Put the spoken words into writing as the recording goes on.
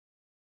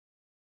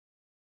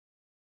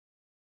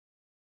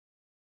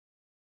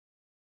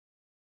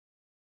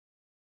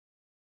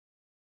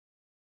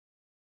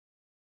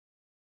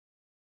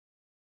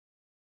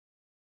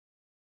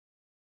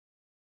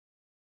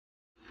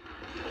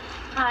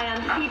Hi,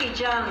 I'm Phoebe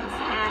Jones,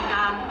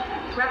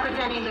 and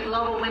representing the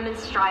Global Women's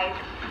Strike.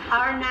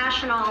 Our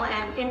national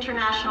and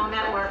international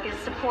network is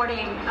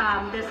supporting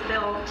this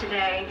bill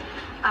today.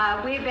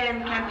 We've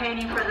been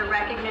campaigning for the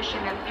recognition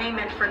and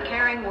payment for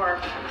caring work.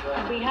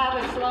 We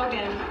have a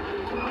slogan,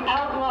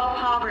 outlaw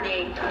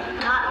poverty,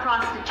 not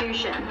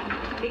prostitution,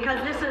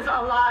 because this is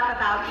a lot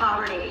about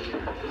poverty.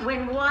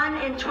 When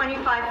 1 in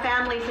 25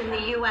 families in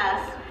the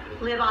U.S.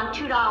 live on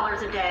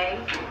 $2 a day,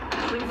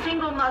 when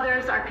single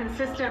mothers are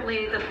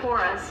consistently the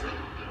poorest,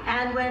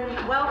 and when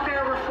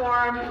welfare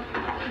reform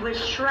was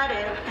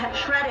shredded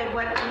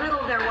what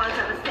little there was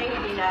of a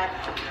safety net,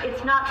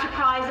 it's not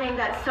surprising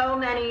that so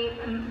many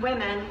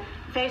women,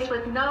 faced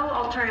with no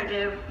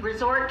alternative,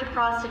 resort to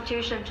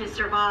prostitution to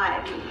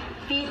survive,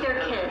 feed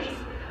their kids,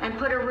 and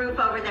put a roof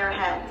over their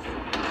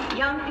heads.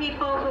 Young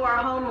people who are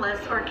homeless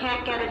or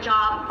can't get a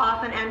job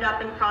often end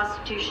up in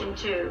prostitution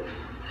too.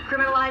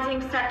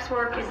 Criminalizing sex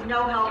work is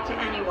no help to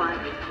anyone.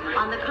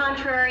 On the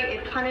contrary,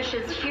 it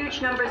punishes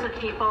huge numbers of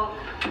people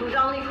whose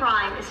only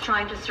crime is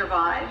trying to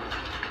survive.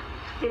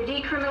 The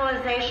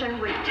decriminalization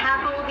would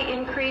tackle the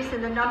increase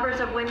in the numbers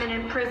of women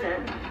in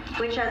prison,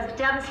 which has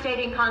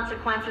devastating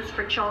consequences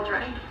for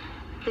children.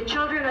 The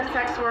children of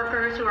sex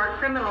workers who are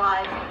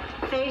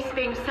criminalized face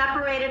being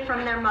separated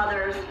from their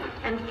mothers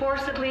and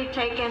forcibly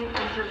taken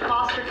into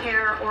foster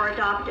care or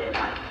adopted.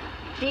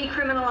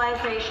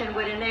 Decriminalization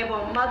would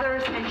enable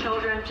mothers and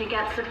children to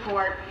get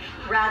support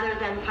rather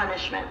than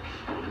punishment.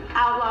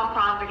 Outlaw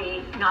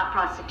poverty, not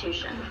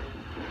prostitution.